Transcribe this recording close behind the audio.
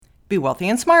Be Wealthy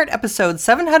and Smart, episode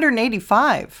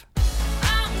 785.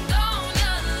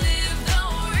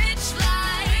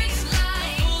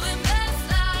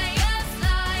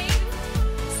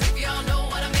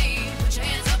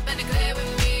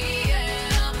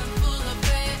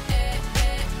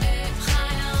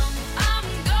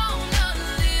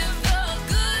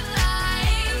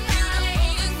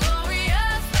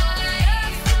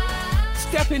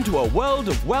 Step into a world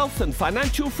of wealth and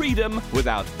financial freedom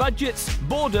without budgets,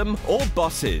 boredom, or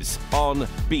bosses on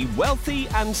Be Wealthy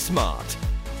and Smart.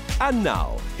 And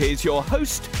now, here's your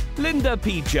host, Linda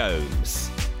P.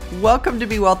 Jones. Welcome to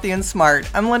Be Wealthy and Smart.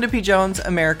 I'm Linda P. Jones,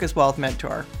 America's Wealth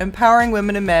Mentor, empowering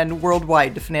women and men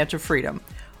worldwide to financial freedom.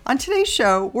 On today's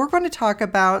show, we're going to talk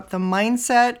about the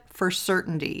mindset for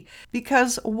certainty,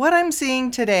 because what I'm seeing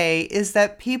today is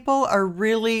that people are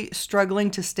really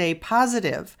struggling to stay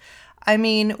positive. I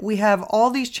mean, we have all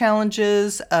these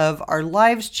challenges of our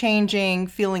lives changing,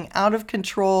 feeling out of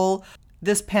control.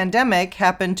 This pandemic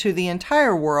happened to the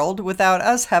entire world without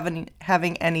us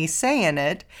having any say in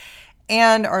it.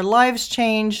 And our lives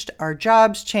changed, our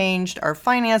jobs changed, our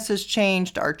finances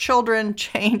changed, our children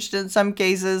changed in some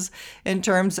cases in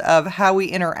terms of how we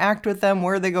interact with them,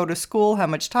 where they go to school, how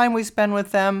much time we spend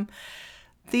with them.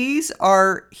 These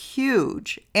are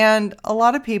huge, and a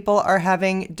lot of people are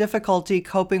having difficulty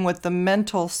coping with the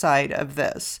mental side of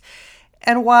this.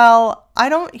 And while I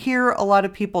don't hear a lot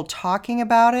of people talking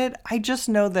about it, I just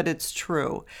know that it's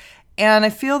true. And I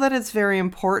feel that it's very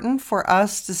important for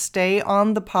us to stay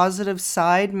on the positive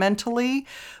side mentally,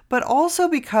 but also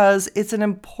because it's an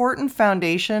important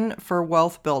foundation for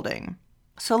wealth building.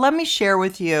 So let me share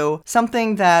with you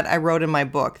something that I wrote in my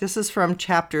book. This is from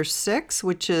chapter 6,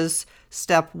 which is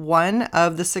step 1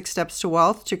 of the 6 steps to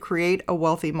wealth to create a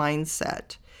wealthy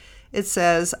mindset. It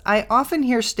says, I often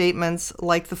hear statements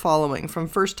like the following from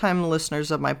first-time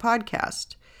listeners of my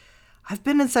podcast. I've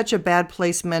been in such a bad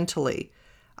place mentally.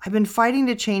 I've been fighting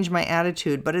to change my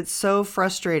attitude, but it's so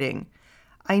frustrating.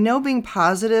 I know being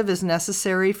positive is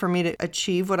necessary for me to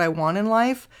achieve what I want in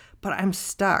life, but I'm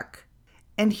stuck.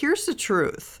 And here's the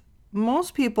truth.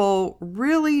 Most people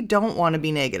really don't want to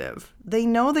be negative. They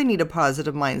know they need a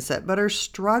positive mindset, but are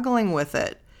struggling with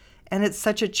it. And it's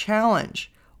such a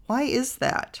challenge. Why is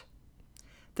that?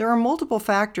 There are multiple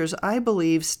factors I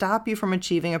believe stop you from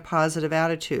achieving a positive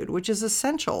attitude, which is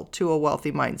essential to a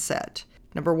wealthy mindset.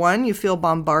 Number 1, you feel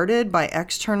bombarded by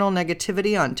external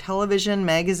negativity on television,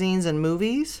 magazines, and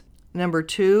movies. Number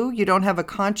 2, you don't have a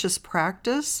conscious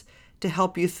practice to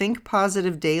help you think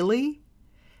positive daily.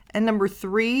 And number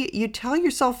 3, you tell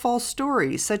yourself false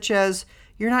stories, such as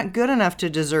you're not good enough to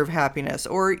deserve happiness,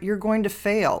 or you're going to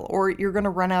fail, or you're going to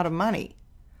run out of money.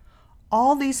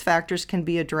 All these factors can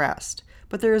be addressed,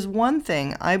 but there is one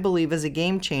thing I believe is a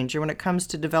game changer when it comes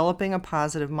to developing a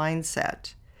positive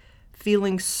mindset: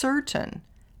 feeling certain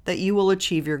that you will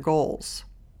achieve your goals.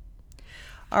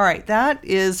 All right, that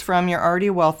is from You're Already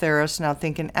a Wealth Heiress, Now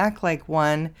Think and Act Like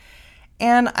One.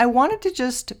 And I wanted to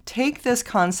just take this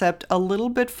concept a little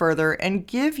bit further and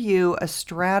give you a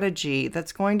strategy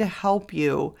that's going to help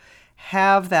you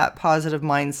have that positive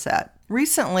mindset.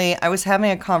 Recently, I was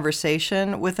having a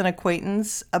conversation with an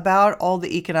acquaintance about all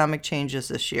the economic changes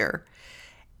this year.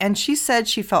 And she said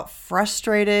she felt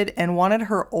frustrated and wanted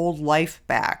her old life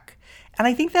back. And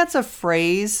I think that's a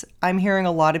phrase I'm hearing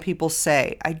a lot of people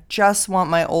say. I just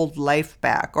want my old life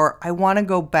back, or I want to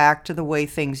go back to the way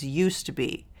things used to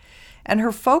be. And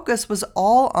her focus was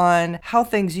all on how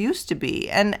things used to be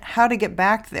and how to get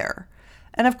back there.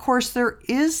 And of course, there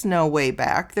is no way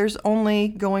back. There's only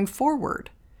going forward.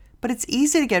 But it's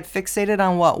easy to get fixated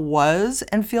on what was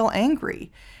and feel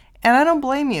angry. And I don't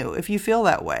blame you if you feel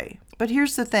that way. But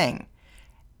here's the thing.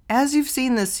 As you've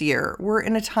seen this year, we're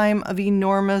in a time of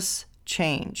enormous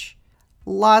change.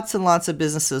 Lots and lots of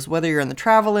businesses, whether you're in the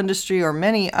travel industry or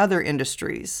many other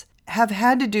industries, have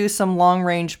had to do some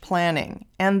long-range planning,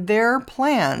 and their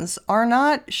plans are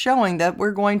not showing that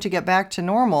we're going to get back to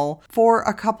normal for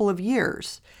a couple of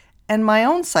years. And my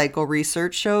own cycle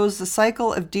research shows the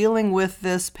cycle of dealing with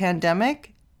this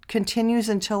pandemic continues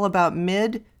until about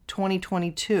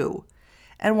mid-2022.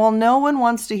 And while no one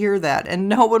wants to hear that, and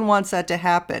no one wants that to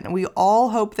happen, we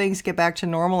all hope things get back to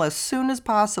normal as soon as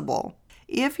possible.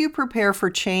 If you prepare for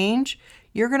change,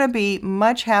 you're going to be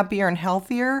much happier and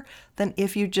healthier than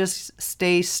if you just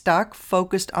stay stuck,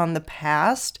 focused on the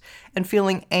past, and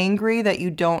feeling angry that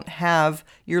you don't have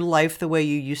your life the way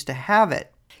you used to have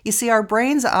it. You see, our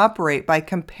brains operate by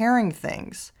comparing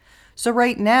things. So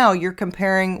right now, you're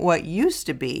comparing what used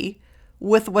to be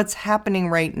with what's happening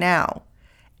right now.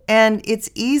 And it's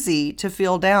easy to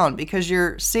feel down because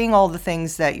you're seeing all the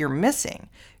things that you're missing.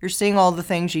 You're seeing all the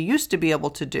things you used to be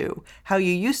able to do, how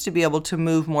you used to be able to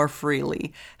move more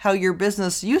freely, how your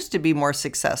business used to be more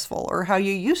successful, or how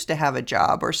you used to have a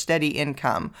job or steady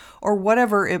income, or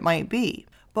whatever it might be.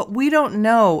 But we don't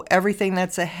know everything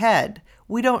that's ahead.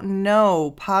 We don't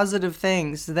know positive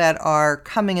things that are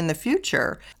coming in the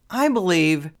future. I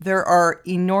believe there are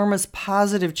enormous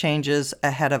positive changes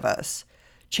ahead of us.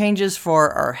 Changes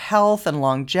for our health and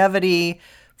longevity,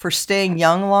 for staying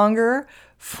young longer,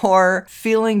 for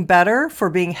feeling better, for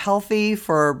being healthy,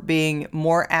 for being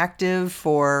more active,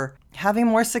 for having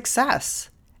more success,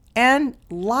 and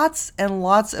lots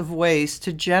of ways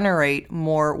to generate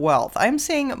more wealth. I'm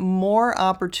seeing more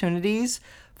opportunities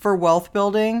for wealth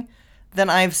building than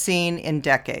I've seen in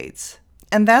decades.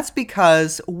 And that's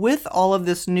because with all of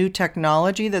this new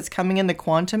technology that's coming in the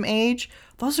quantum age,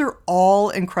 those are all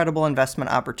incredible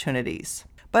investment opportunities.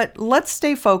 But let's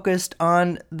stay focused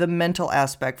on the mental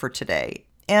aspect for today.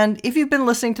 And if you've been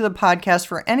listening to the podcast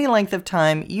for any length of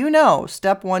time, you know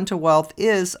step one to wealth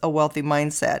is a wealthy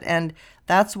mindset. And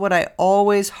that's what I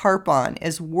always harp on,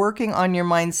 is working on your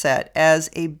mindset as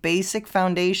a basic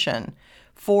foundation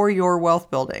for your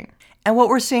wealth building. And what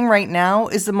we're seeing right now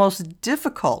is the most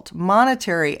difficult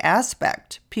monetary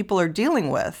aspect people are dealing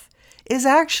with is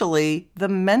actually the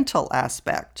mental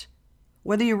aspect,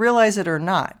 whether you realize it or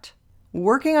not.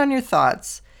 Working on your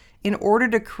thoughts in order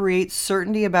to create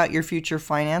certainty about your future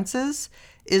finances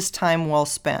is time well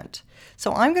spent.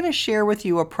 So I'm going to share with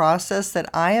you a process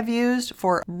that I have used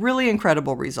for really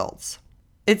incredible results.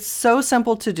 It's so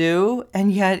simple to do,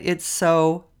 and yet it's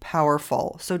so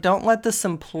powerful. So don't let the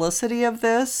simplicity of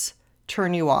this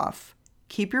turn you off.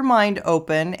 Keep your mind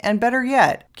open, and better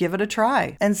yet, give it a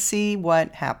try and see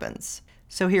what happens.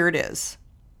 So here it is.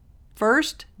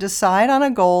 First, decide on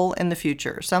a goal in the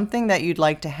future, something that you'd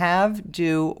like to have,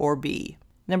 do, or be.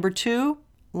 Number 2,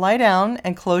 lie down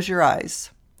and close your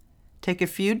eyes. Take a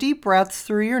few deep breaths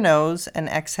through your nose and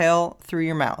exhale through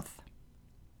your mouth.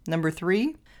 Number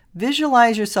 3,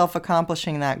 visualize yourself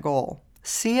accomplishing that goal.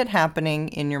 See it happening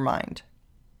in your mind.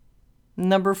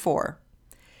 Number 4,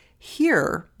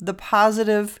 hear the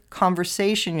positive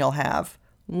conversation you'll have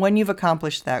when you've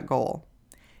accomplished that goal.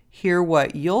 Hear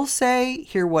what you'll say,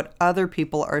 hear what other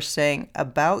people are saying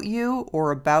about you or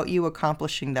about you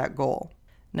accomplishing that goal.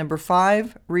 Number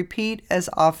 5, repeat as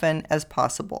often as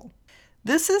possible.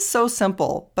 This is so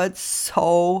simple, but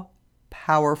so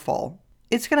powerful.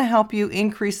 It's going to help you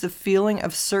increase the feeling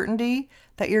of certainty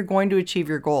that you're going to achieve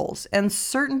your goals. And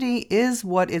certainty is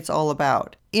what it's all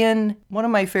about. In one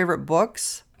of my favorite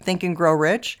books, Think and Grow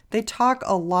Rich, they talk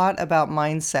a lot about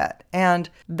mindset. And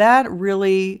that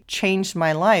really changed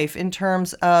my life in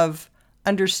terms of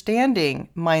understanding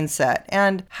mindset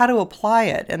and how to apply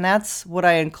it. And that's what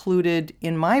I included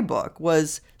in my book,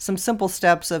 was some simple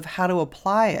steps of how to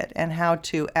apply it and how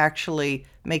to actually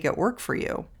make it work for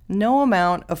you. No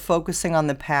amount of focusing on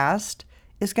the past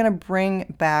is going to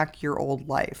bring back your old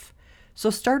life.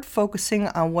 So start focusing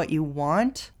on what you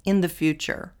want in the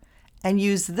future, and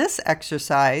use this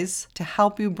exercise to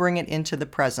help you bring it into the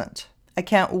present. I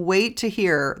can't wait to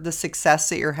hear the success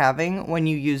that you're having when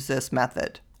you use this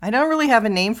method. I don't really have a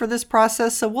name for this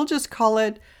process, so we'll just call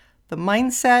it the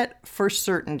mindset for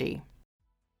certainty.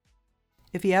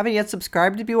 If you haven't yet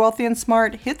subscribed to Be Wealthy and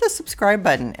Smart, hit the subscribe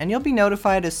button and you'll be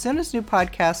notified as soon as new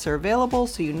podcasts are available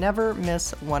so you never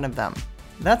miss one of them.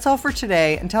 That's all for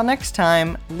today. Until next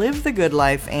time, live the good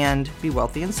life and be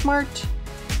wealthy and smart.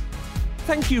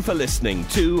 Thank you for listening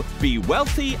to Be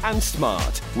Wealthy and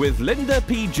Smart with Linda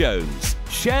P. Jones.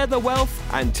 Share the wealth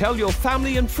and tell your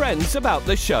family and friends about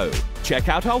the show. Check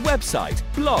out our website,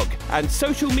 blog, and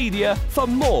social media for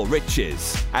more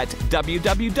riches at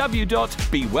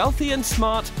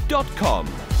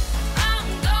www.bewealthyandsmart.com.